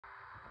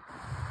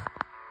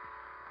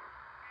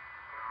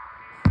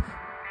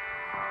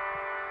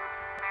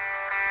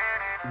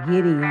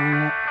Giddy on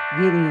up,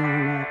 giddy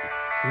on up,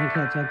 and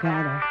catch a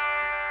cattle,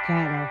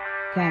 cattle,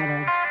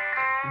 cattle.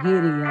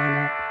 Giddy on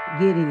up,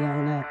 giddy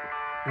on up,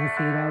 and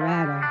see the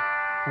rattle,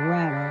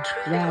 rattle,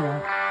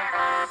 rattle.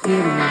 Giddy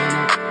on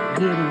up,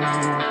 giddy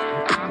on up,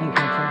 and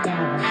catch a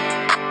cattle,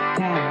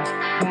 cattle,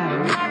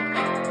 cattle.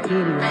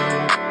 Giddy on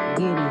up,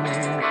 giddy on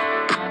up,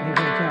 and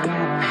catch a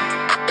rattle,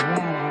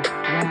 rattle,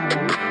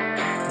 rattle.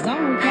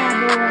 Don't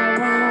cowboy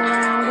run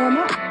around them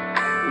up,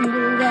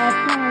 do that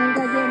thing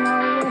 'cause you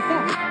know what's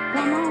up.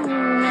 Come on,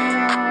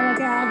 and all the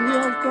cows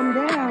will come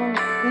down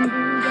and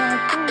do that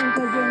thing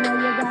 'cause you know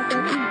you got to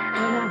eat.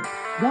 And I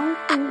don't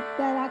think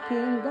that I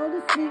can go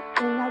to sleep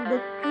when I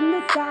look in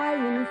the sky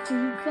and the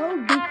sea so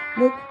deep.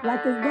 Look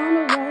like it's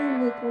gonna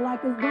rain, look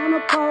like it's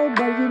gonna pour,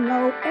 but you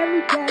know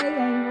every day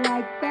ain't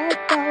like that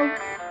though.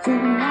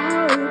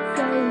 Tomorrow it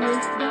say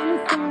it's gonna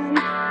sun,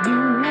 you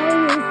know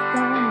it's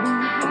gonna be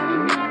hot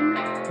and warm.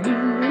 Be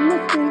in the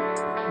street,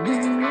 be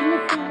in the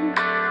sun,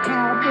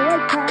 cowboy,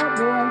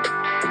 cowboy,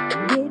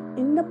 get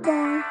in the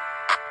barn,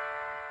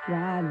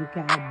 ride the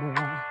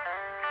cowboy.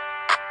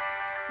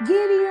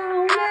 Giddy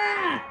on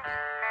up,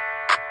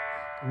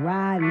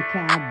 riding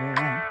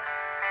cowboy.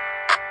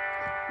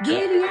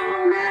 Giddy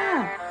on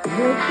up,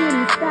 look in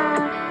the sky,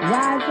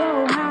 rise so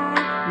high,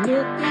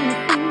 look in the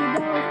sea,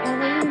 those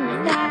over in the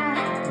sky.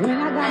 When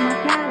I got my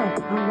cattle,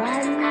 I'm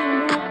riding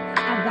on up.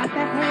 I got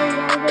the hay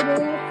over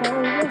there, so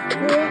what's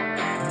good?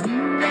 You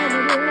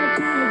over there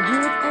trying to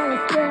get a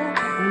step,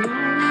 and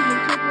I ain't even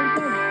tripping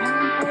 'cause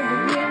I'm over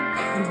here.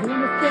 I'm doing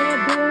the fair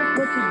bills,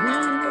 what you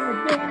doing over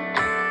there?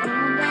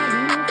 I'm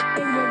riding this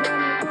and you're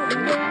running over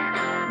there.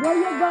 Where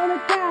you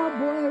going,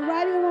 cowboy?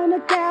 Riding on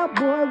a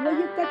cowboy. Where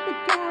you got the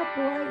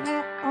cowboy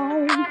hat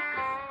on?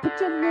 Put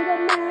your little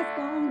mask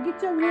on.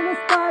 Get your little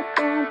scarf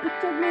on. Put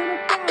your little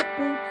cow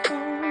boots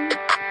on.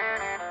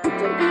 Put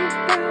your little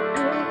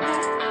cowboy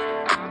hat.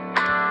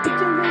 Put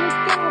your little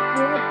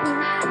cowboy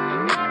boots.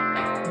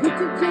 Get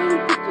your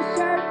jeans, get your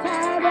shirt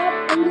tied up,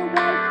 and your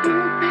white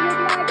shoes, get it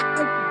like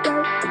it's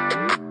dirt.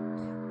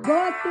 Go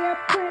out there,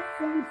 plant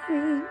some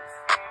seeds.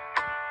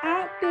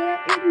 Out there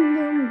eating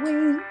them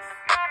weeds.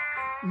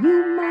 You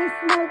might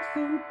smoke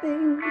some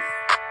things,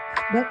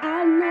 but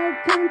I know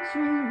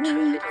country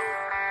weeds.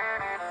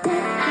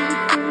 Plant some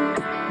seeds,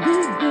 do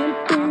good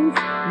things.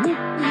 Look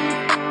in the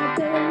sky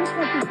there, look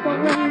like it's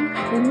gonna rain.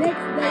 The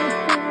next day is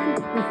sun,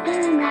 the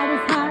sun out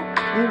is hot,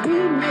 and we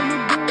know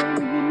you're doing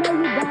it, you know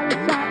you got a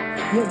shot.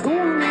 You're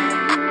going on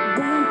the road,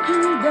 going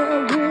through the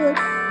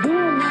woods,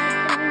 doing that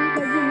thing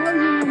 'cause you know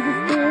you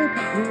understood.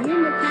 You're in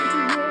the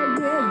country,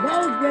 yeah, go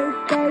great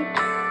day.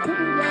 Put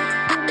it up,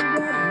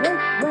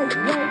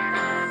 wait.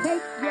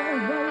 Take your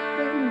rope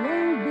and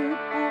roll it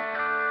up.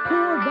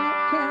 Pull that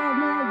cow,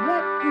 now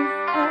what is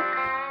up?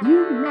 You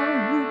know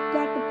you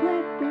got to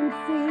plant them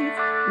seeds.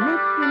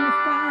 Look in the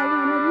sky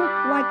and it look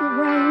like it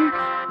rain.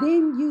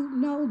 Then you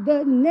know the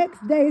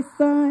next day's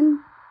sun.